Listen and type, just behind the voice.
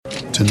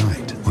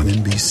tonight on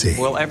NBC.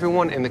 Will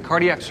everyone in the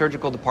cardiac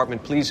surgical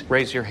department please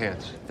raise your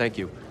hands? Thank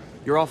you.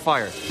 You're all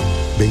fired.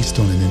 Based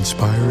on an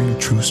inspiring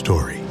true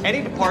story.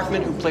 Any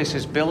department who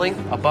places billing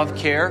above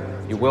care,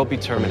 you will be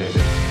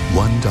terminated.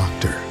 One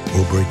doctor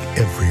will break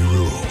every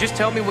rule. Just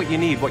tell me what you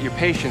need, what your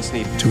patients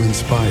need. To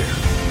inspire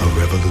a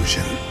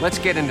revolution. Let's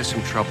get into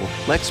some trouble.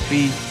 Let's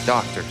be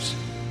doctors.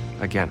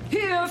 Again.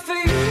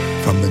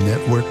 From the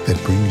network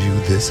that brings you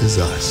This Is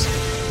Us,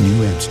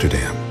 New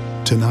Amsterdam,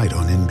 tonight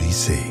on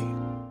NBC.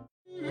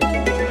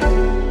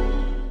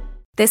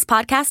 This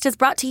podcast is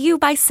brought to you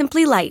by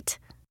Simply Light.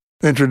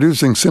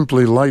 Introducing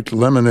Simply Light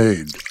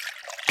Lemonade.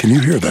 Can you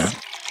hear that?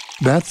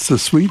 That's the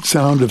sweet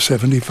sound of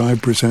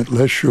 75%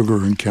 less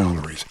sugar and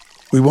calories.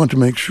 We want to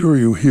make sure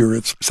you hear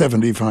it's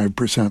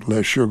 75%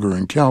 less sugar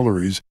and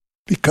calories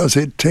because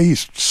it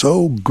tastes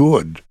so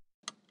good.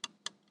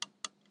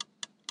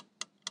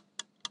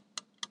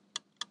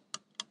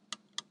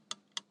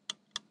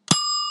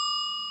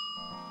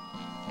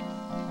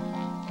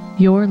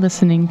 You're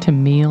listening to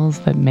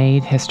Meals That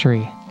Made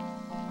History.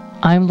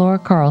 I'm Laura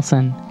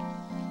Carlson,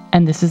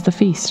 and this is The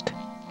Feast.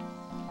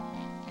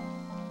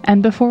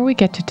 And before we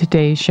get to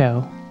today's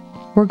show,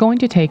 we're going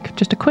to take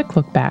just a quick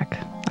look back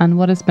on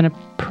what has been a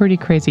pretty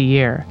crazy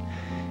year.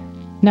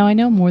 Now, I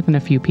know more than a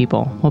few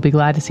people will be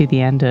glad to see the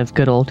end of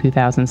good old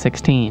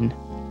 2016.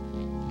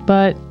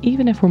 But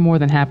even if we're more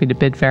than happy to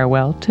bid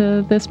farewell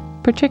to this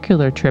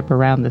particular trip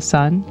around the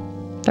sun,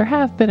 there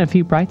have been a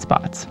few bright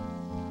spots.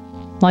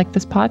 Like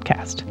this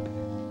podcast.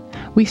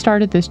 We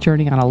started this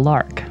journey on a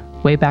lark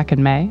way back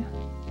in May,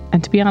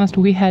 and to be honest,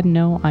 we had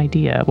no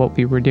idea what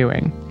we were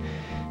doing.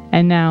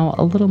 And now,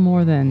 a little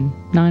more than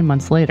 9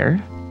 months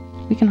later,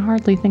 we can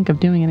hardly think of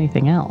doing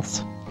anything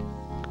else.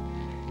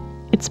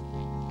 It's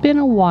been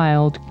a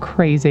wild,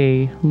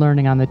 crazy,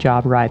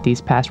 learning-on-the-job ride these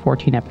past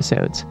 14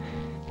 episodes,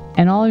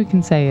 and all we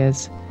can say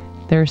is,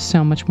 there's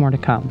so much more to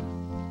come.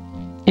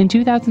 In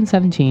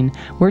 2017,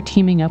 we're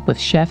teaming up with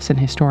chefs and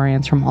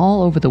historians from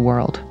all over the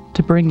world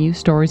to bring you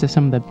stories of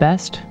some of the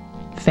best,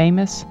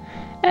 famous,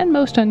 and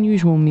most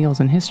unusual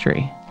meals in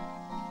history.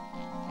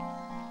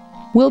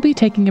 We'll be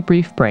taking a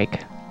brief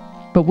break,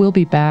 but we'll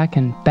be back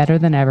and better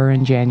than ever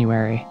in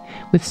January,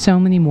 with so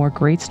many more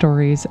great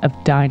stories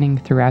of dining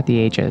throughout the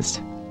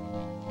ages.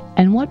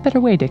 And what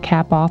better way to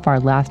cap off our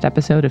last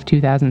episode of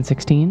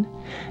 2016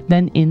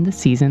 than in the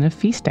season of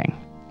feasting?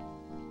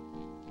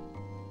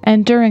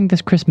 And during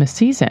this Christmas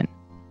season,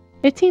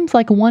 it seems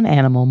like one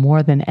animal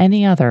more than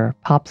any other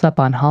pops up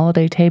on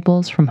holiday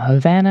tables from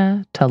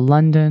Havana to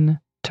London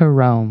to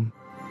Rome.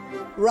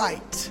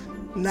 Right.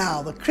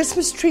 Now, the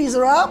Christmas trees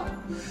are up,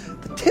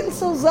 the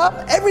tinsel's up,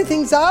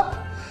 everything's up.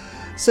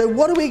 So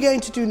what are we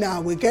going to do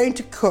now? We're going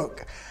to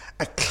cook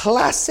a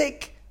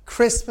classic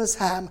Christmas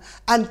ham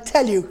and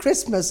tell you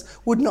Christmas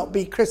would not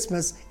be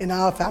Christmas in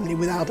our family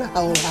without a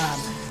whole ham.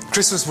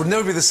 Christmas would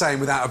never be the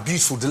same without a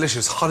beautiful,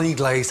 delicious,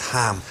 honey-glazed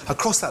ham.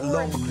 Across that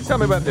long... Tell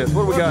me about this.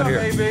 What do we got here?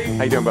 Baby?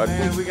 How you doing, bud?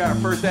 Yeah, we got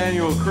our first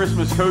annual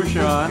Christmas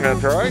kosher on.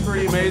 That's right. It's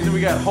pretty amazing. We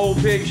got whole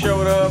pig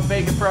showing up,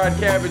 bacon fried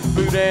cabbage,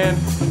 boudin,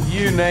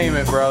 you name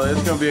it, brother.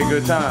 It's going to be a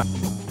good time.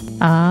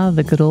 Ah,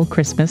 the good old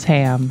Christmas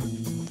ham.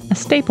 A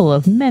staple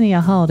of many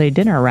a holiday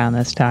dinner around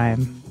this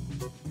time.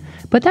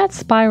 But that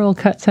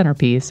spiral-cut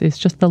centerpiece is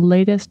just the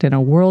latest in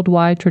a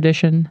worldwide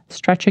tradition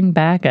stretching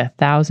back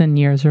 1,000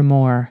 years or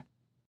more.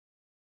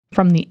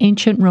 From the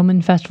ancient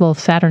Roman festival of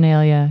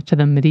Saturnalia to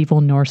the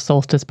medieval Norse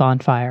solstice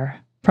bonfire,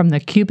 from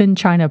the Cuban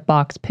China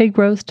box pig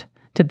roast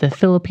to the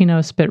Filipino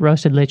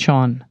spit-roasted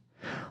lechon,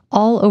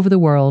 all over the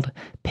world,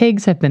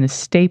 pigs have been a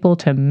staple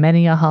to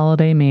many a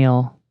holiday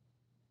meal.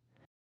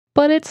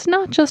 But it's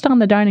not just on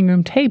the dining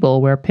room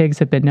table where pigs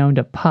have been known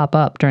to pop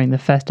up during the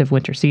festive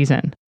winter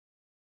season.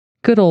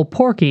 Good old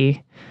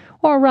Porky,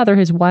 or rather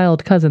his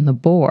wild cousin the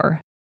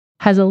boar,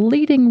 has a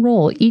leading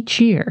role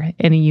each year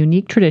in a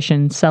unique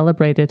tradition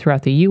celebrated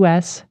throughout the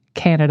U.S.,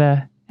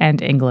 Canada,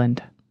 and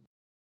England.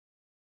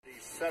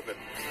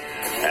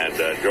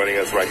 And joining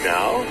us right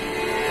now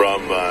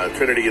from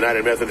Trinity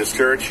United Methodist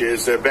Church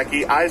is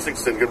Becky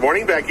Isaacson. Good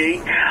morning, Becky.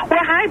 Well,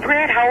 hi,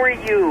 Brett. How are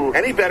you?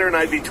 Any better, and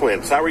I'd be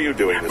twins. How are you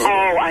doing this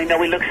morning? Oh, I know.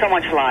 We look so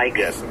much alike.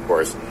 Yes, of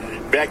course.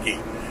 Becky,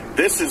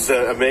 this is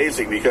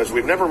amazing because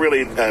we've never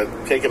really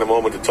taken a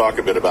moment to talk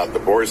a bit about the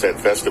Boars Head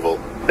Festival.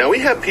 Now, we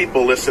have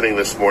people listening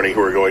this morning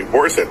who are going,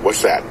 Boars Head,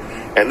 what's that?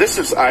 And this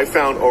is, I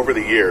found over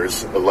the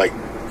years, like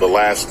the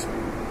last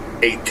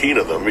 18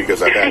 of them,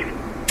 because I've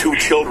had 2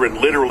 children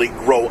literally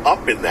grow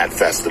up in that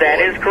festival.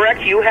 That is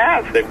correct. You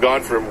have. They've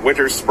gone from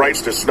winter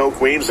sprites to snow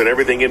queens and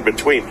everything in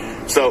between.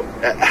 So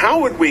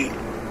how would we,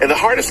 and the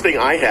hardest thing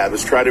I have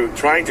is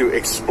trying to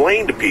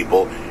explain to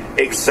people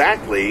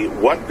exactly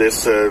what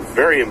this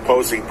very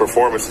imposing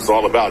performance is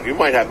all about. You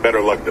might have better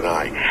luck than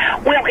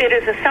I. Well, it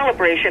is a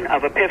celebration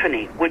of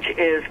Epiphany, which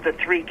is the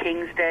Three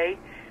Kings Day,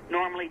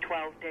 normally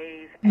 12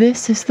 days.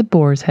 This is the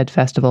Boars Head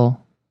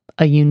Festival,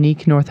 a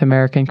unique North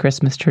American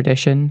Christmas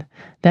tradition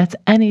that's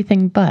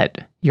anything but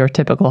your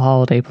typical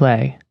holiday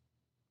play.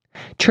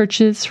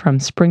 Churches from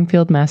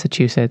Springfield,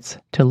 Massachusetts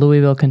to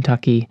Louisville,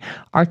 Kentucky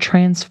are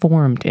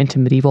transformed into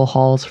medieval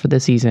halls for the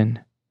season,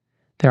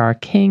 There are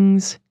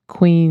kings,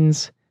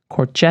 queens,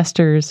 court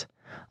jesters,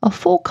 a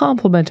full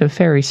complement of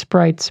fairy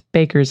sprites,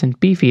 bakers, and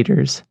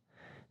beefeaters,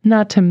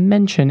 not to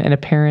mention an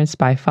appearance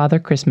by Father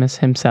Christmas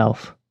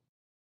himself.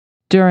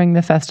 During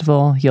the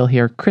festival, you'll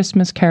hear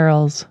Christmas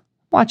carols,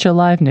 watch a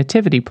live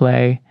nativity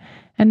play,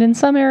 and in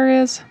some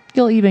areas,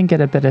 you'll even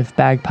get a bit of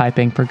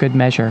bagpiping for good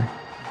measure.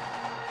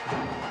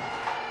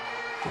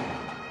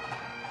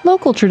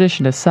 Local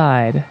tradition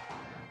aside,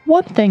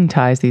 one thing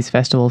ties these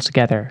festivals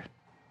together.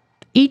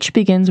 Each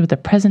begins with a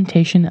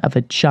presentation of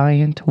a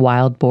giant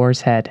wild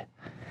boar's head,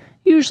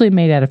 usually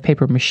made out of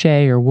paper mache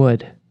or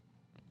wood.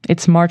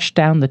 It's marched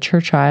down the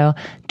church aisle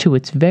to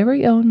its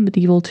very own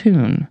medieval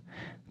tune,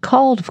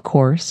 called, of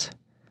course,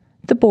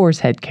 the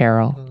Boar's Head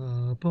Carol.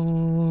 A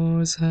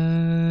boar's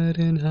head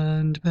in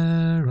hand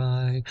bear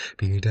I,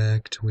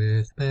 bedecked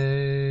with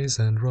bays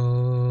and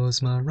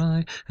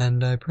rosemary,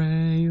 and I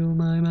pray you,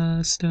 my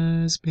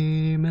masters,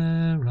 be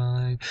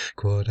merry.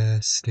 Quod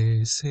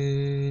estis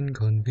in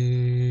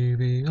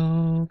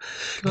convivio,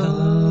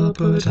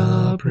 caput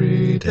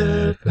apri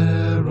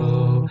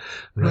defero,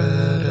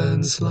 red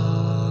and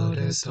slot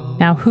is all.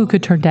 Now, who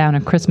could turn down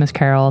a Christmas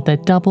carol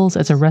that doubles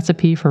as a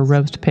recipe for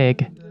roast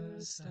pig?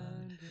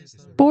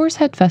 Boar's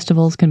Head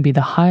festivals can be the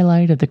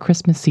highlight of the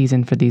Christmas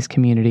season for these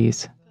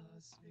communities.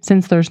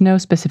 Since there's no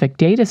specific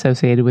date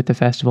associated with the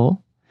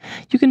festival,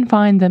 you can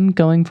find them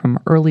going from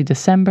early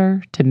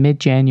December to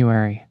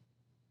mid-January.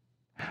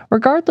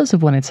 Regardless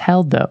of when it's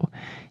held, though,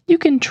 you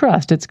can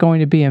trust it's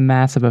going to be a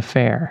massive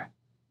affair.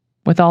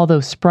 With all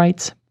those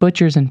sprites,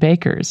 butchers, and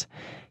bakers,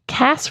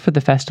 casts for the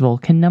festival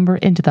can number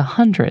into the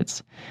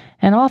hundreds,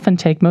 and often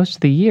take most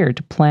of the year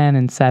to plan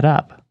and set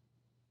up.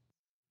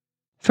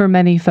 For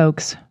many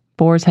folks,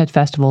 Boar's Head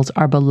festivals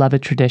are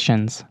beloved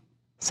traditions,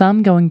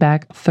 some going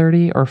back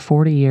 30 or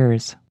 40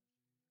 years.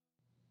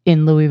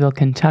 In Louisville,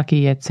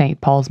 Kentucky at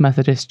St. Paul's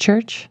Methodist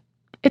Church,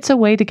 it's a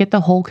way to get the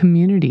whole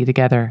community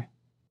together.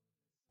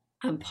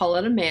 I'm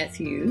Pauletta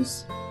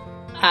Matthews.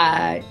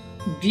 I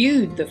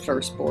viewed the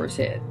first Boar's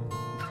Head,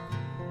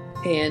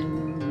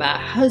 and my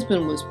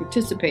husband was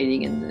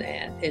participating in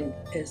that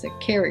as a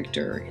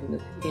character in the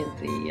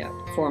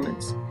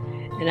performance,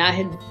 and I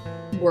had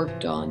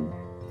worked on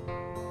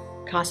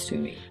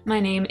costuming. My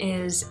name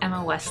is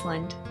Emma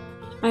Westland.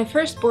 My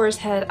first Boar's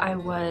Head, I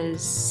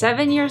was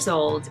 7 years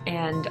old,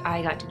 and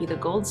I got to be the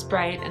gold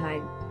sprite, and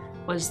I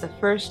was the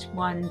first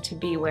one to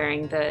be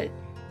wearing the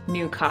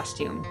new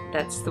costume.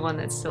 That's the one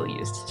that's still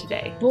used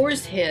today.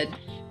 Boar's Head,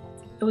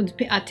 when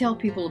I tell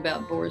people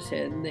about Boar's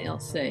Head, and they'll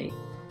say,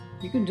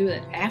 you can do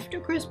that after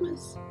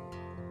Christmas?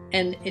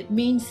 And it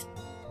means,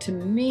 to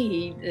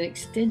me, an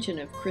extension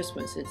of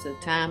Christmas. It's a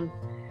time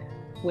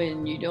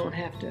when you don't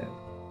have to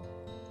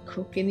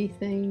cook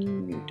anything,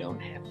 you don't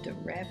have to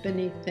wrap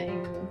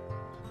anything,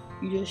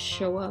 you just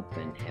show up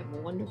and have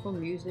wonderful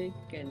music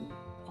and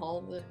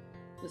all the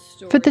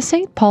stories. For the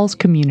St. Paul's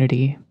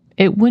community,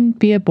 it wouldn't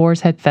be a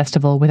Boar's Head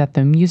festival without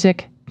the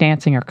music,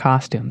 dancing, or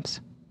costumes.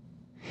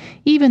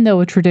 Even though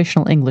a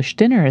traditional English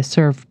dinner is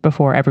served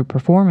before every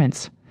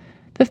performance,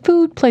 the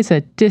food plays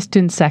a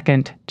distant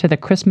second to the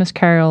Christmas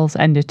carols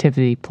and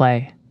nativity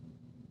play.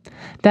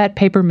 That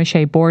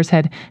papier-mâché boar's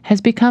head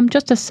has become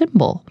just a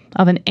symbol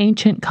of an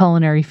ancient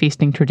culinary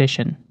feasting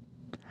tradition,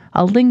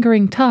 a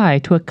lingering tie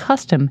to a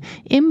custom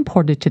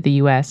imported to the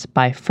U.S.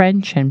 by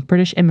French and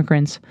British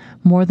immigrants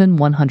more than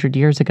 100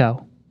 years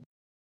ago.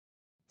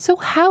 So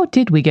how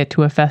did we get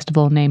to a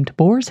festival named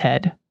Boar's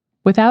Head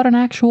without an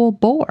actual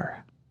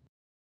boar?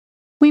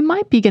 We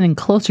might be getting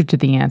closer to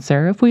the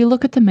answer if we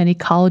look at the many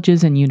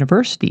colleges and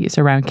universities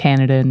around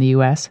Canada and the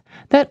U.S.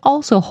 that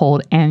also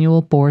hold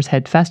annual Boar's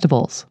Head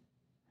festivals.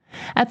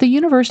 At the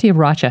University of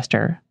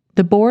Rochester,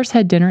 the Boar's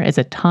Head Dinner is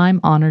a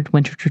time-honored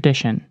winter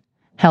tradition,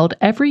 held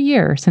every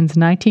year since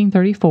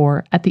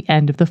 1934 at the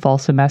end of the fall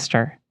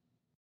semester.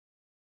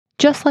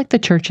 Just like the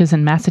churches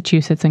in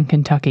Massachusetts and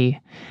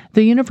Kentucky,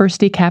 the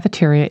university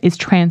cafeteria is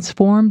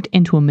transformed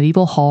into a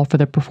medieval hall for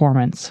the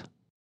performance.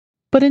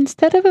 But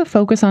instead of a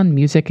focus on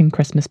music and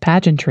Christmas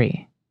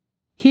pageantry,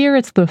 here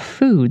it's the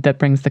food that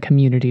brings the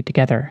community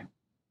together.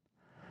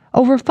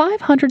 Over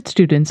 500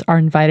 students are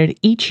invited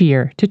each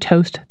year to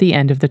toast the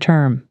end of the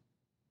term.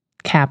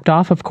 Capped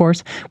off, of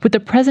course, with the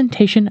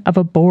presentation of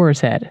a boar's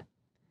head.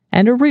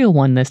 And a real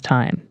one this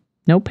time.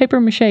 No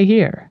papier-mâché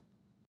here.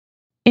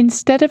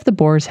 Instead of the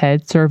boar's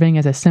head serving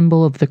as a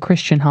symbol of the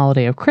Christian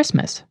holiday of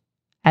Christmas,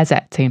 as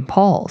at St.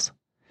 Paul's,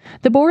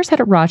 the boar's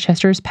head at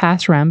Rochester is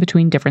passed around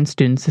between different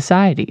student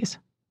societies,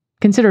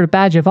 considered a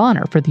badge of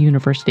honor for the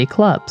university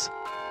clubs.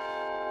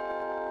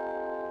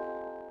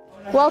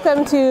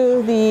 Welcome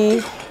to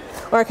the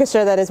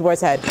orchestra that is Boar's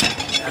Head.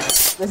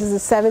 This is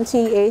the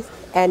 78th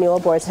annual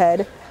Boar's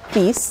Head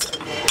feast.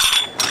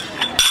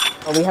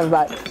 We have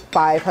about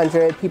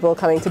 500 people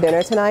coming to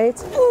dinner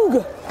tonight.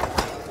 Ooh.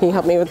 Can you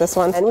help me with this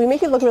one? And we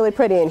make it look really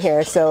pretty in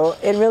here, so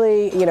it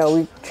really,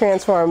 we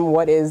transform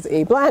what is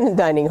a bland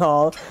dining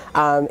hall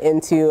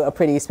into a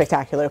pretty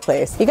spectacular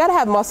place. You gotta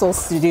have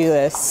muscles to do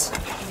this.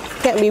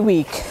 Can't be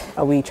weak.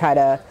 We try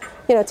to,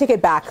 take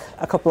it back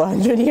a couple of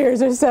 100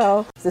 years or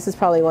so. This is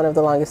probably one of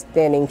the longest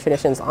standing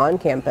traditions on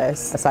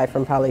campus, aside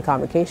from probably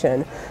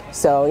convocation.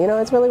 So,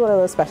 it's really one of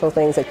those special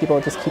things that people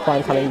just keep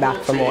on coming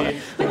back for more. It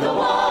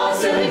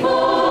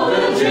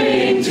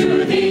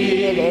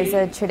is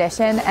a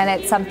tradition, and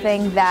it's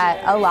something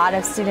that a lot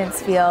of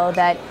students feel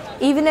that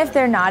even if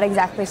they're not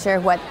exactly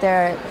sure what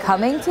they're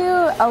coming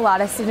to, a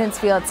lot of students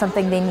feel it's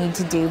something they need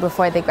to do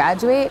before they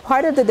graduate.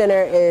 Part of the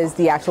dinner is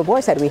the actual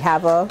boar's head. We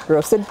have a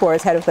roasted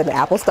boar's head with an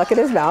apple stuck in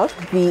his mouth.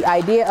 The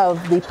idea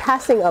of the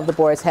passing of the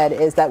boar's head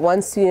is that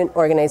one student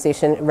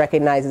organization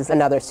recognizes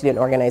another student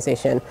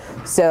organization.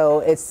 So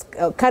it's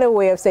kind of a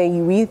way of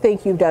saying we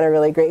think you've done a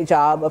really great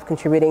job of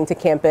contributing to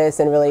campus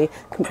and really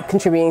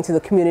contributing to the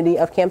community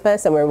of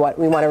campus, and we want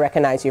to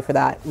recognize you for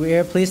that. We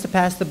are pleased to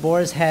pass the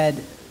boar's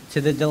head to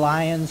the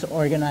DeLions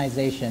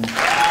organization.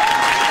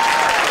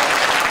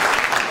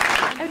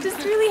 I'm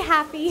just really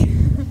happy.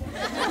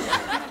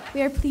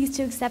 We are pleased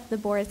to accept the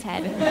boar's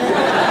head,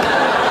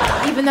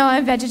 even though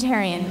I'm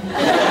vegetarian.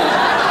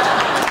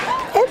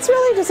 It's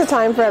really just a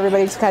time for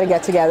everybody to kind of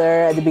get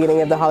together at the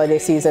beginning of the holiday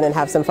season and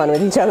have some fun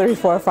with each other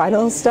before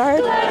finals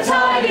start.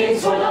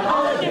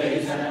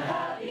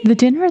 The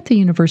dinner at the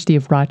University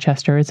of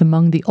Rochester is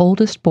among the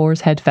oldest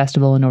Boar's Head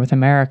Festival in North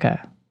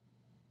America.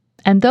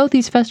 And though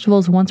these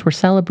festivals once were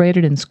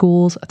celebrated in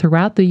schools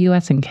throughout the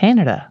U.S. and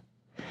Canada,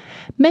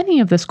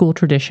 many of the school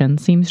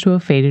traditions seems to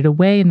have faded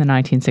away in the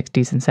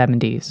 1960s and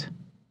 70s.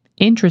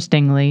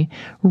 Interestingly,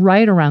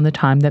 right around the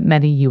time that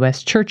many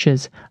U.S.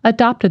 churches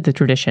adopted the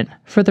tradition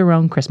for their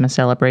own Christmas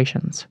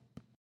celebrations.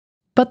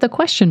 But the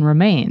question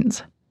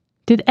remains,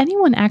 did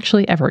anyone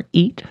actually ever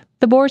eat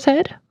the Boar's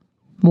Head?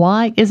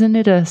 Why isn't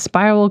it a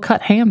spiral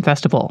cut ham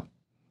festival?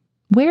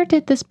 Where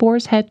did this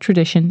Boar's Head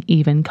tradition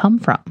even come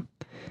from?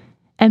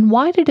 And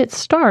why did it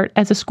start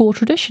as a school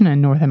tradition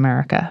in North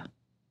America?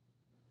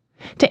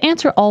 To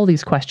answer all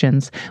these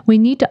questions, we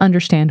need to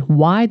understand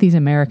why these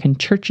American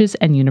churches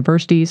and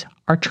universities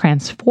are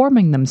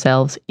transforming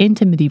themselves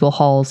into medieval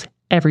halls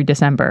every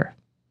December.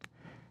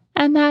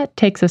 And that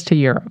takes us to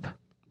Europe,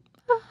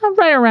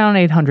 right around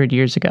 800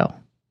 years ago.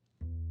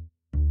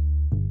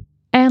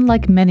 And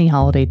like many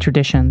holiday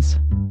traditions,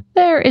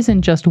 there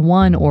isn't just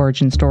one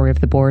origin story of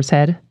the Boar's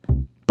Head,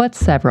 but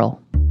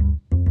several.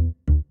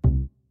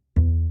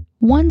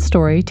 One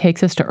story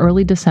takes us to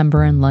early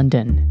December in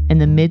London in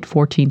the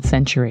mid-14th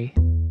century.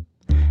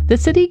 The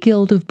City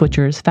Guild of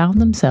Butchers found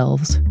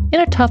themselves in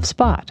a tough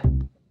spot.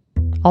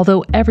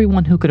 Although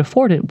everyone who could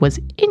afford it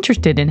was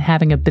interested in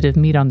having a bit of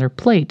meat on their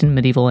plate in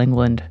medieval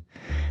England,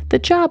 the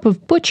job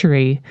of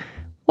butchery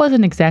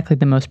wasn't exactly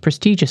the most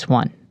prestigious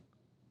one.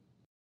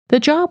 The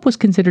job was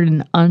considered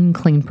an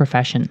unclean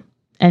profession,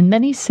 and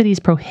many cities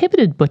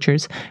prohibited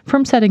butchers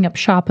from setting up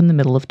shop in the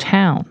middle of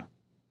town.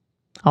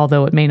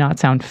 Although it may not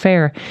sound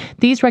fair,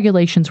 these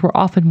regulations were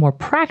often more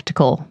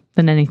practical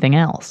than anything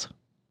else.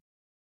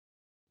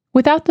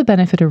 Without the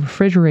benefit of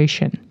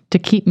refrigeration to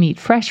keep meat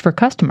fresh for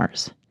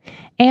customers,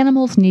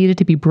 animals needed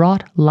to be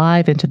brought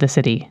live into the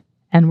city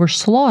and were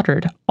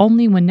slaughtered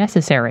only when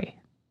necessary.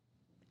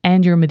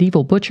 And your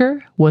medieval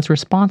butcher was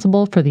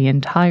responsible for the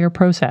entire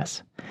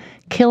process,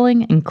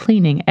 killing and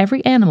cleaning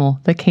every animal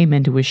that came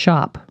into his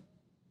shop.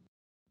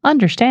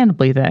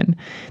 Understandably, then,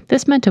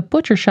 this meant a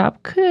butcher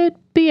shop could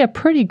be a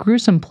pretty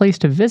gruesome place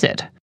to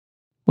visit.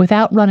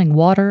 Without running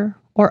water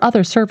or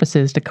other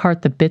services to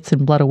cart the bits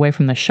and blood away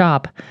from the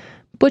shop,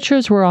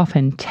 butchers were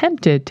often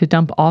tempted to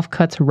dump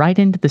offcuts right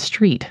into the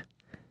street.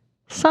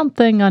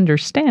 Something,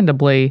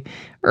 understandably,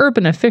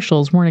 urban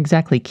officials weren't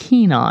exactly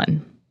keen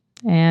on.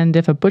 And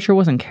if a butcher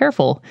wasn't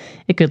careful,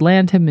 it could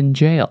land him in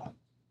jail.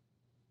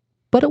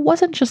 But it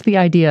wasn't just the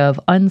idea of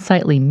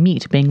unsightly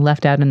meat being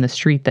left out in the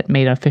street that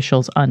made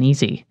officials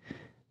uneasy.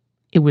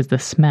 It was the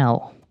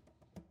smell.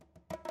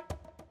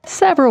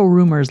 Several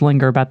rumors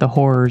linger about the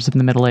horrors of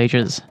the Middle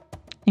Ages,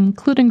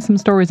 including some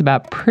stories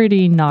about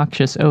pretty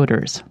noxious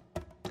odors.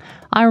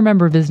 I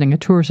remember visiting a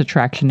tourist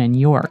attraction in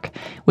York,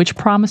 which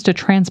promised to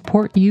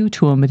transport you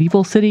to a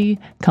medieval city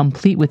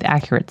complete with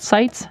accurate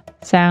sights,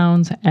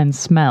 sounds, and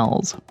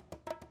smells.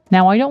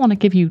 Now, I don't want to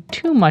give you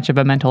too much of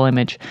a mental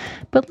image,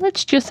 but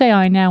let's just say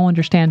I now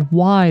understand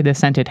why the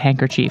scented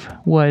handkerchief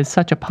was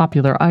such a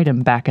popular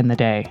item back in the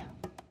day.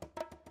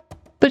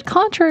 But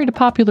contrary to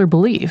popular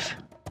belief,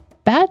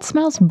 bad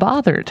smells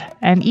bothered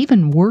and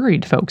even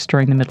worried folks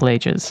during the Middle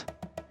Ages.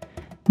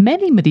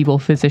 Many medieval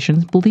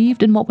physicians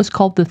believed in what was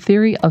called the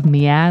theory of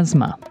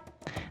miasma,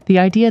 the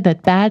idea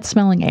that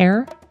bad-smelling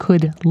air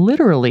could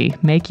literally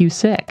make you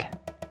sick.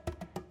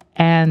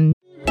 And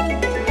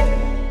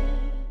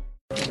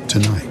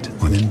tonight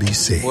on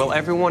NBC. Will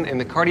everyone in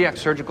the cardiac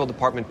surgical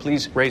department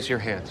please raise your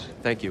hands?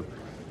 Thank you.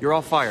 You're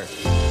all fired.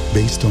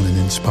 Based on an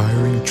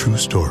inspiring true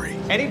story.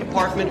 Any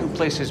department who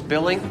places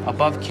billing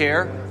above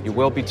care, you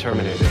will be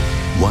terminated.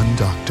 One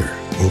doctor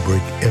will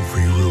break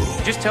every rule.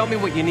 Just tell me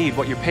what you need,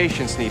 what your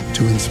patients need.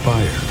 To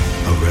inspire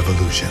a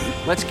revolution.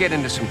 Let's get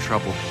into some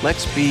trouble.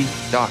 Let's be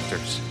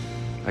doctors.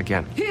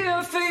 Again.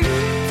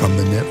 From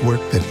the network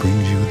that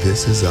brings you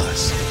This Is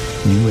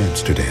Us, New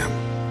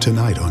Amsterdam,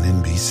 tonight on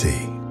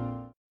NBC.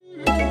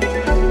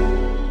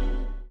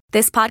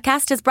 This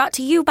podcast is brought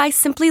to you by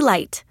Simply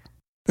Light.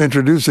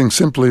 Introducing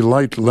Simply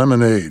Light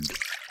Lemonade.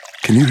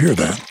 Can you hear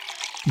that?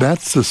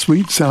 That's the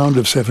sweet sound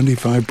of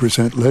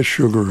 75% less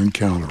sugar and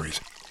calories.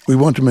 We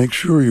want to make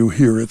sure you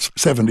hear it's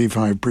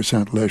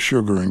 75% less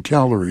sugar and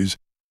calories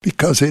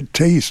because it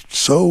tastes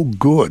so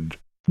good.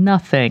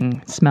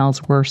 Nothing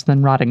smells worse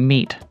than rotting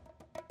meat.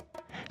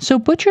 So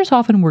butchers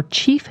often were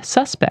chief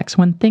suspects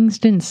when things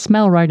didn't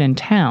smell right in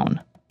town.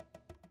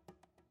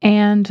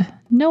 And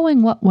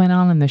knowing what went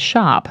on in the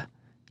shop,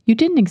 you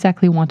didn't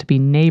exactly want to be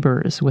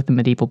neighbors with the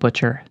medieval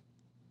butcher.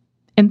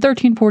 In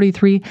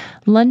 1343,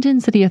 London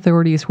city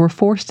authorities were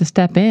forced to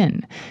step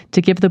in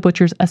to give the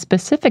butchers a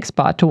specific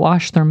spot to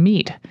wash their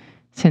meat,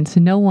 since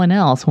no one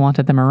else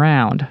wanted them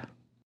around.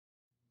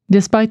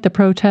 Despite the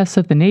protests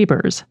of the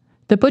neighbors,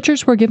 the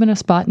butchers were given a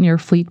spot near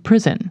Fleet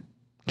Prison,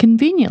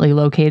 conveniently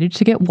located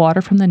to get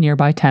water from the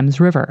nearby Thames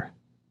River.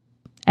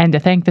 And to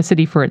thank the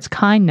city for its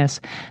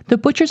kindness, the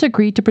butchers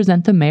agreed to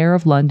present the mayor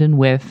of London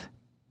with,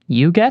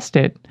 you guessed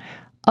it,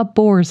 a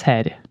boar's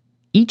head,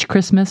 each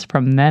Christmas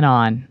from then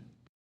on.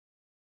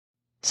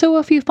 So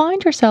if you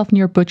find yourself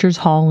near Butcher's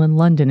Hall in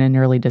London in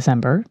early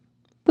December,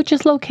 which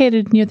is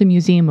located near the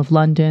Museum of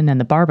London and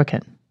the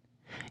Barbican,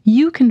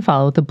 you can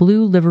follow the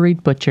blue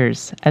liveried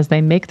butchers as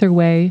they make their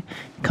way,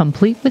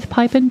 complete with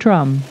pipe and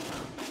drum,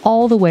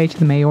 all the way to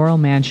the mayoral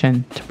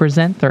mansion to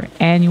present their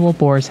annual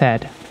boar's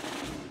head.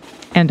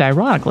 And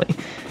ironically,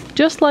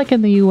 just like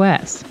in the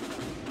US,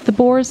 the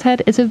boar's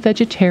head is a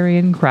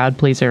vegetarian crowd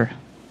pleaser,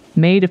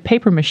 made of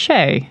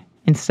papier-mâché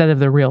instead of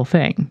the real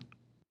thing.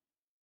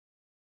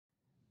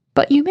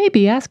 But you may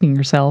be asking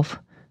yourself,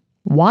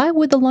 why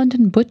would the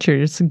London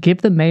butchers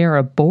give the mayor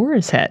a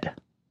boar's head?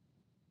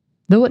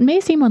 Though it may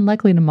seem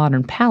unlikely to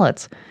modern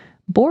palates,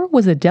 boar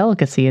was a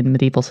delicacy in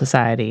medieval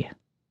society.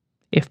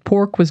 If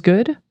pork was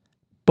good,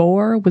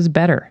 boar was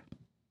better.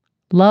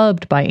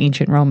 Loved by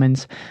ancient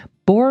Romans,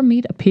 boar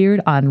meat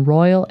appeared on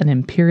royal and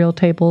imperial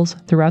tables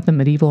throughout the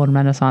medieval and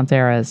Renaissance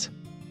eras.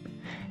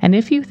 And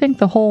if you think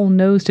the whole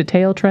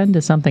nose-to-tail trend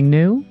is something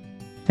new,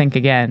 think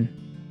again.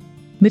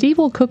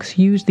 Medieval cooks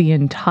used the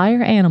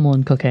entire animal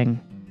in cooking,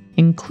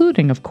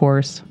 including, of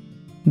course,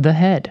 the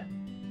head.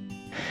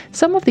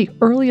 Some of the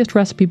earliest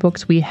recipe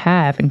books we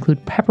have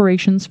include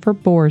preparations for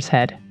boar's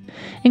head,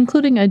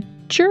 including a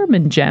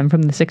German gem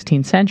from the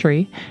 16th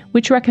century,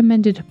 which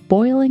recommended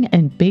boiling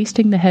and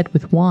basting the head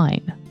with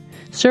wine,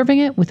 serving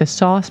it with a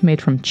sauce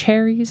made from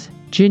cherries,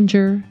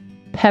 ginger,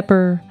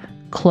 pepper,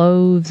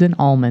 cloves, and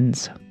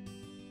almonds.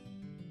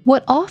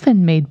 What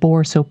often made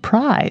boar so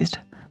prized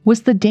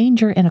was the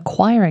danger in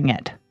acquiring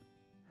it.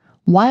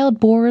 Wild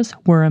boars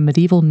were a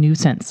medieval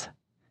nuisance,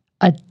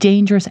 a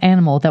dangerous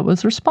animal that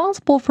was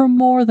responsible for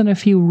more than a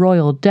few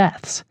royal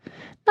deaths,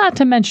 not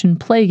to mention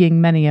plaguing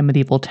many a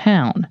medieval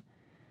town.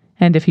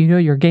 And if you know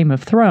your Game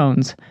of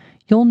Thrones,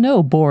 you'll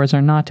know boars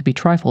are not to be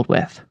trifled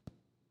with.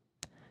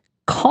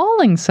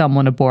 Calling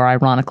someone a boar,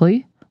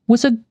 ironically,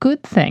 was a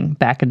good thing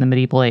back in the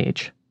medieval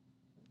age.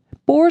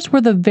 Boars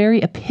were the very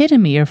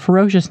epitome of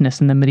ferociousness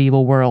in the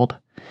medieval world.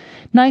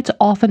 Knights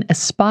often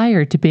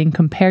aspired to being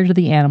compared to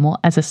the animal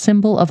as a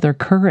symbol of their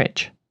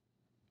courage.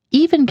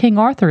 Even King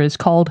Arthur is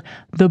called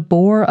the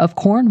Boar of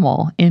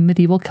Cornwall in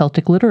medieval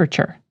Celtic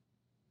literature.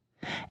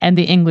 And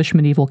the English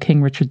medieval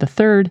King Richard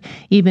III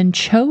even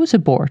chose a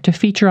boar to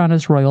feature on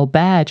his royal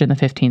badge in the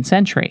 15th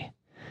century.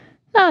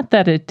 Not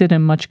that it did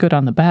him much good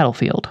on the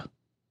battlefield.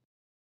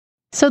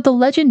 So the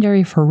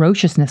legendary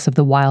ferociousness of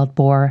the wild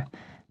boar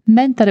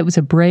meant that it was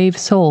a brave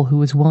soul who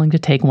was willing to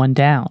take one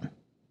down.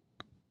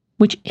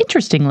 Which,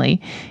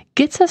 interestingly,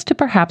 gets us to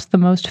perhaps the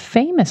most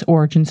famous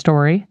origin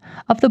story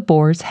of the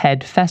Boar's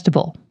Head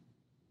Festival.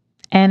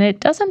 And it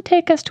doesn't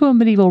take us to a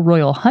medieval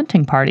royal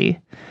hunting party,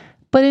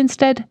 but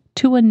instead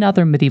to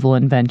another medieval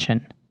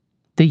invention,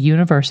 the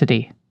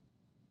university.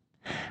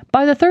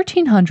 By the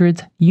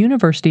 1300s,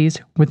 universities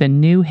were the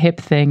new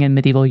hip thing in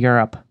medieval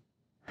Europe.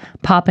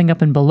 Popping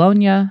up in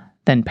Bologna,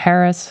 then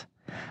Paris,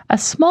 a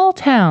small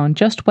town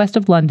just west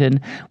of London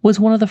was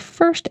one of the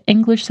first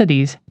English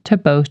cities to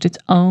boast its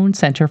own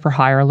centre for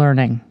higher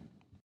learning.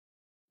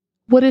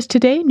 What is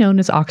today known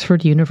as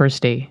Oxford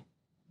University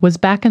was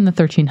back in the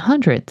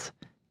 1300s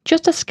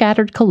just a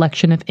scattered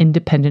collection of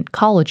independent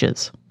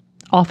colleges,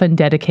 often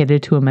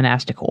dedicated to a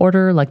monastic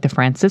order like the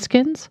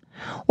Franciscans,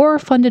 or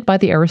funded by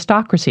the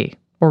aristocracy,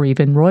 or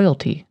even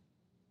royalty.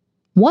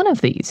 One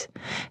of these,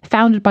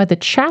 founded by the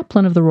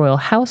chaplain of the royal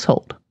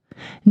household,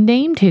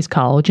 named his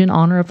college in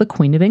honor of the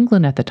Queen of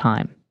England at the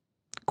time,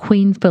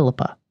 Queen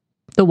Philippa,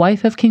 the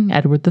wife of King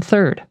Edward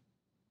III.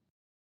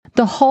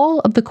 The Hall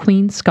of the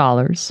Queen's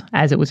Scholars,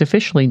 as it was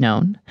officially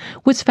known,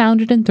 was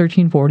founded in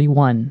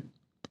 1341,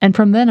 and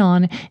from then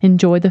on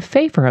enjoyed the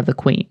favor of the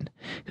Queen,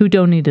 who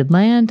donated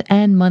land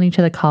and money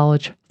to the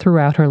college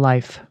throughout her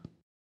life.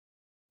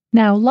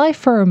 Now, life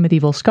for a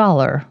medieval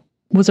scholar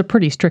was a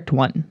pretty strict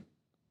one.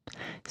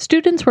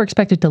 Students were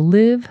expected to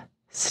live,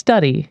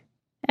 study,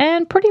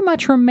 and pretty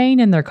much remain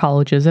in their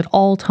colleges at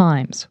all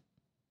times.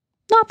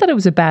 Not that it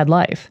was a bad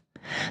life.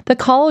 The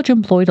college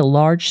employed a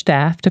large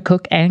staff to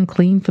cook and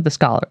clean for the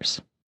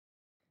scholars.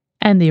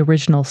 And the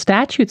original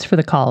statutes for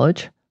the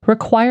college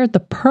required the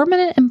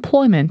permanent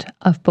employment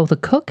of both a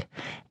cook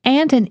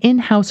and an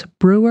in-house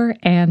brewer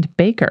and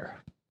baker.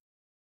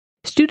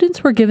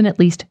 Students were given at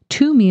least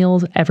 2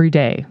 meals every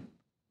day,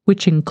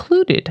 which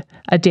included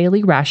a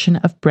daily ration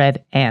of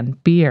bread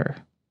and beer.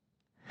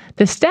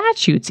 The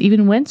statutes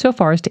even went so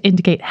far as to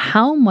indicate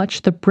how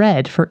much the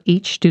bread for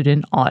each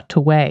student ought to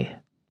weigh.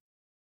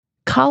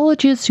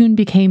 Colleges soon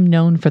became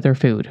known for their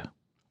food,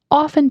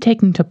 often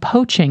taking to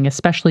poaching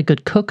especially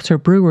good cooks or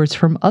brewers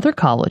from other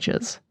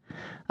colleges,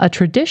 a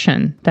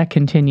tradition that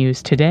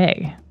continues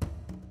today.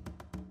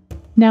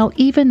 Now,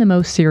 even the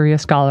most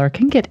serious scholar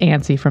can get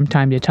antsy from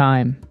time to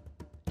time.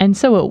 And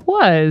so it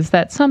was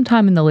that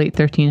sometime in the late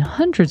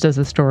 1300s, as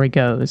the story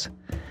goes,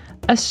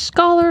 a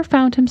scholar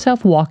found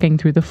himself walking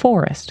through the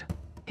forest,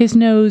 his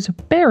nose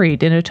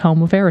buried in a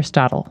tome of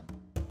Aristotle.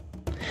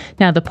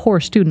 Now, the poor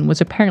student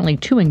was apparently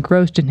too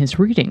engrossed in his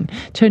reading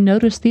to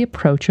notice the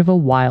approach of a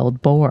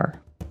wild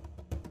boar.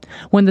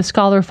 When the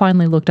scholar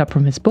finally looked up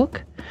from his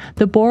book,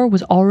 the boar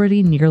was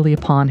already nearly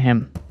upon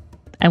him.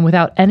 And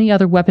without any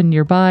other weapon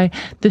nearby,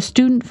 the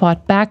student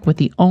fought back with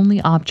the only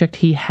object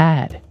he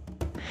had.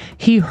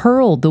 He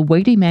hurled the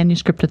weighty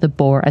manuscript at the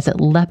boar as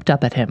it leapt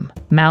up at him,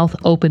 mouth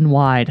open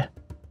wide.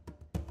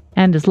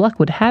 And as luck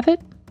would have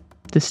it,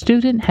 the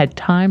student had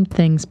timed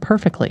things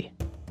perfectly.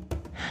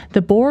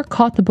 The boar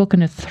caught the book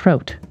in its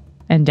throat,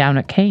 and down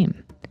it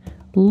came,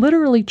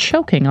 literally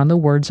choking on the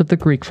words of the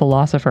Greek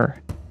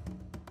philosopher.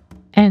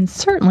 And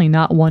certainly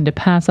not one to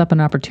pass up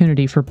an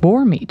opportunity for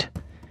boar meat.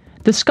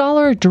 The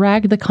scholar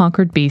dragged the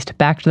conquered beast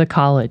back to the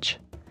college,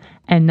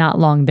 and not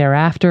long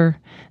thereafter,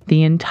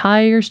 the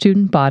entire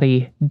student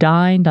body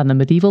dined on the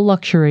medieval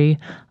luxury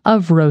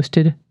of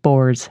roasted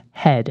boar's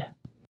head.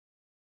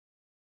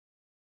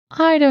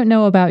 I don't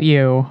know about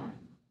you,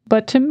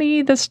 but to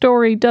me the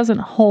story doesn't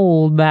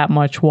hold that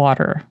much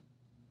water.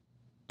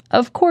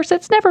 Of course,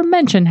 it's never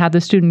mentioned how the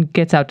student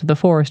gets out to the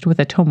forest with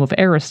a tome of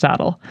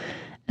Aristotle,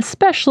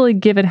 especially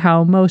given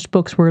how most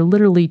books were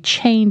literally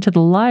chained to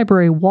the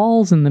library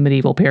walls in the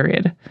medieval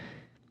period.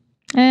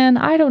 And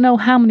I don't know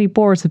how many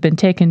boars have been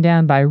taken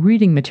down by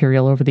reading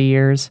material over the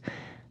years,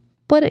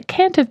 but it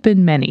can't have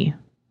been many.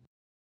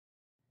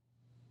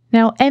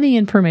 Now, any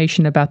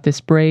information about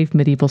this brave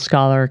medieval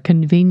scholar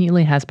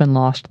conveniently has been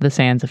lost to the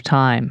sands of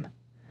time.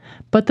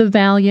 But the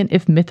valiant,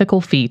 if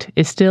mythical feat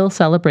is still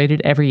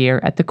celebrated every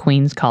year at the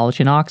Queen's College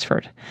in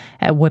Oxford,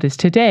 at what is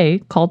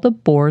today called the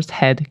Boar's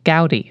Head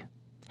Gaudy,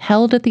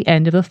 held at the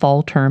end of the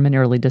fall term in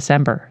early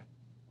December.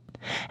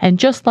 And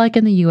just like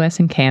in the US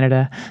and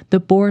Canada, the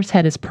boar's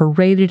head is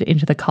paraded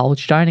into the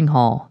college dining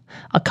hall,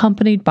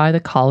 accompanied by the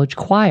college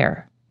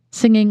choir,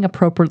 singing,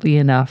 appropriately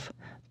enough,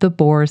 the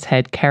Boar's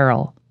Head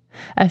Carol,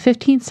 a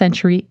 15th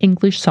century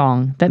English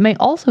song that may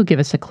also give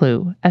us a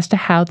clue as to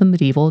how the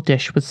medieval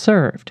dish was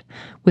served,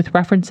 with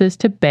references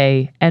to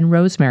bay and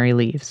rosemary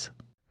leaves.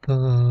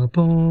 The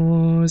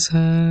boar's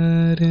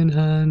head in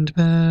hand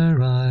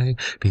bear I,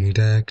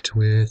 bedecked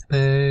with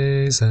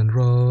bays and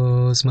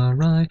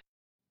rosemary.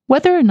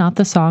 Whether or not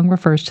the song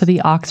refers to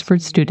the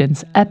Oxford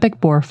students'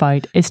 epic boar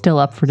fight is still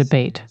up for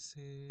debate.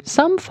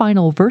 Some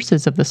final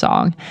verses of the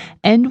song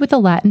end with the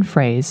Latin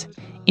phrase,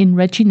 in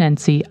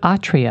reginensi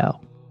atrio,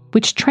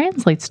 which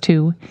translates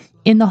to,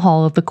 in the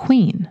hall of the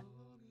Queen,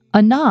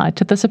 a nod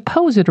to the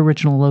supposed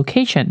original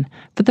location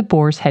for the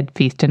Boar's Head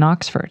feast in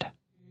Oxford.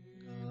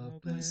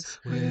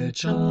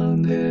 Which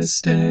on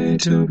this day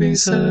to be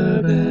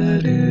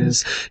served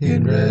is,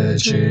 in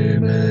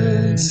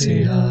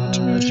regimensi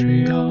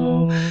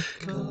atrio.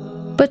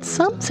 But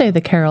some say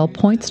the carol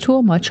points to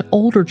a much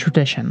older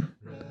tradition,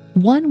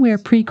 one where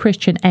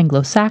pre-Christian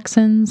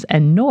Anglo-Saxons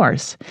and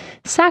Norse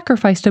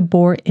sacrificed a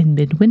boar in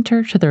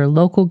midwinter to their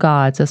local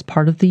gods as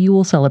part of the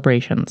Yule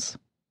celebrations.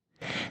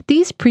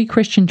 These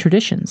pre-Christian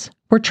traditions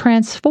were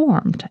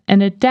transformed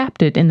and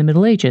adapted in the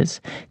Middle Ages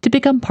to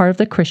become part of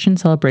the Christian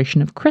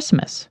celebration of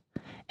Christmas,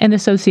 an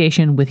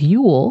association with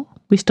Yule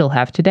we still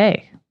have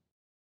today.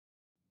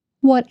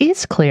 What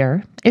is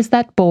clear is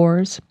that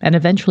boars, and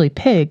eventually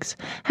pigs,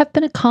 have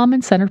been a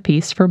common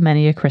centerpiece for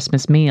many a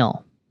Christmas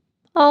meal,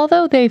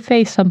 although they've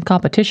faced some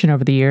competition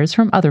over the years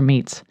from other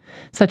meats,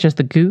 such as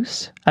the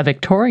goose, a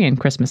Victorian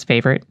Christmas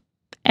favorite,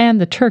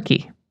 and the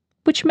turkey,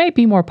 which may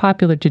be more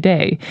popular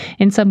today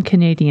in some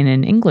Canadian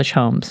and English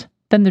homes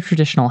than the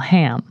traditional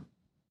ham.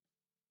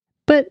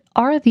 But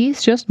are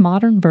these just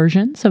modern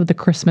versions of the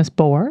Christmas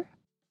boar?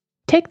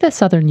 Take the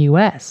southern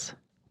U.S.,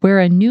 where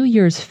a New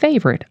Year's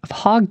favorite of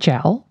hog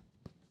jowl,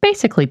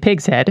 basically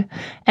pig's head,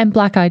 and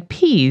black-eyed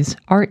peas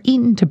are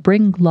eaten to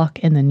bring luck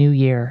in the new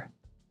year.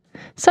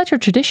 Such a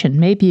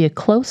tradition may be a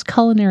close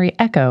culinary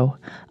echo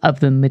of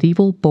the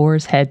medieval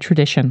boar's head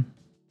tradition.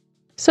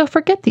 So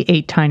forget the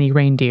 8 tiny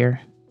reindeer.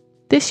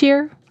 This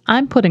year,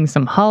 I'm putting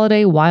some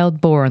holiday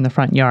wild boar in the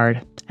front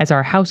yard as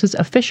our house's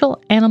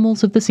official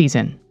animals of the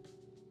season.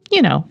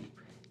 You know,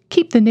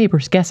 keep the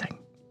neighbors guessing.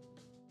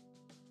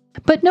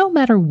 But no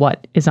matter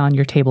what is on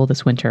your table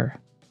this winter,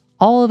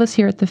 all of us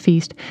here at the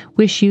feast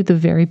wish you the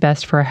very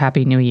best for a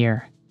happy new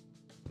year.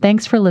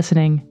 Thanks for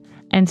listening,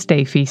 and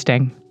stay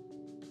feasting.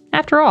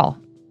 After all,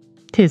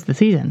 'tis the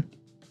season.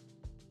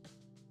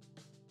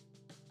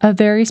 A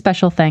very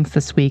special thanks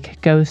this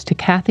week goes to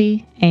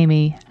Kathy,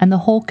 Amy, and the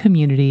whole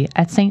community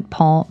at St.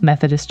 Paul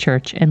Methodist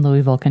Church in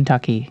Louisville,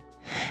 Kentucky,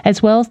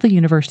 as well as the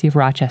University of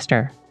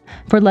Rochester,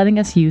 for letting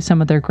us use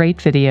some of their great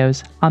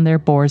videos on their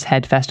Boar's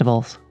Head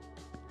festivals.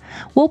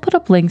 We'll put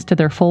up links to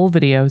their full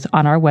videos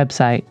on our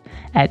website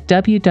at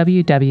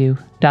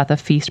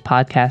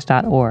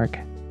www.thefeastpodcast.org.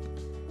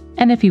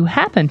 And if you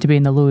happen to be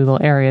in the Louisville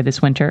area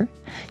this winter,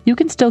 you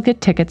can still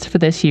get tickets for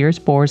this year's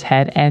Boar's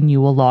Head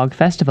Annual Log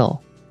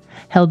Festival,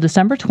 held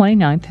December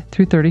 29th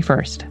through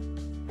 31st.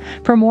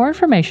 For more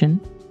information,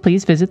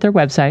 please visit their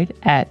website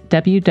at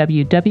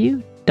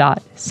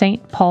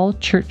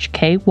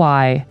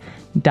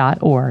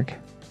www.stpaulchurchky.org.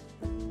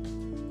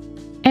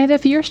 And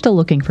if you're still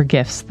looking for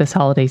gifts this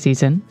holiday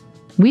season,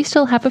 we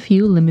still have a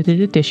few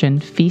limited edition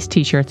Feast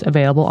t-shirts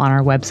available on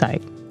our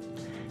website.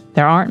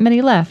 There aren't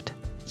many left,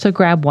 so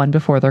grab one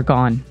before they're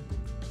gone.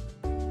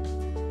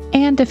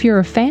 And if you're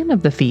a fan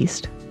of the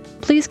Feast,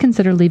 please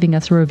consider leaving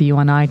us a review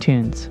on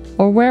iTunes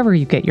or wherever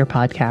you get your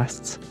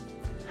podcasts.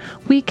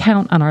 We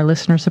count on our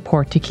listener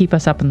support to keep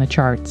us up in the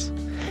charts,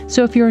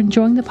 so if you're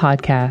enjoying the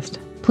podcast,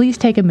 please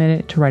take a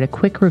minute to write a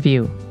quick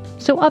review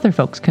so other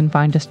folks can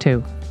find us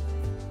too.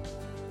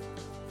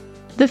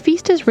 The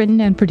Feast is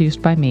written and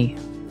produced by me,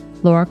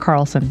 Laura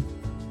Carlson.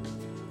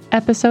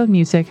 Episode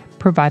music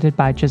provided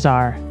by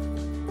Jazar.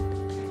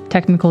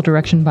 Technical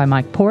direction by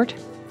Mike Port,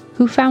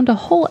 who found a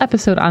whole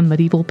episode on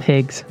medieval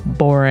pigs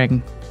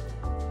boring.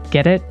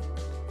 Get it?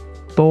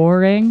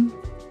 Boring?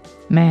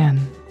 Man,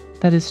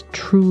 that is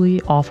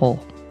truly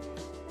awful.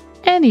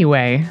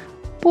 Anyway,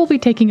 we'll be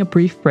taking a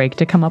brief break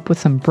to come up with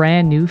some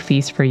brand new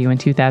feasts for you in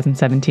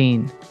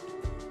 2017.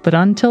 But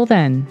until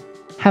then,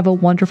 have a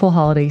wonderful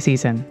holiday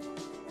season.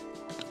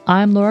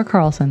 I'm Laura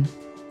Carlson,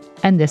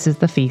 and this is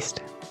The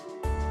Feast.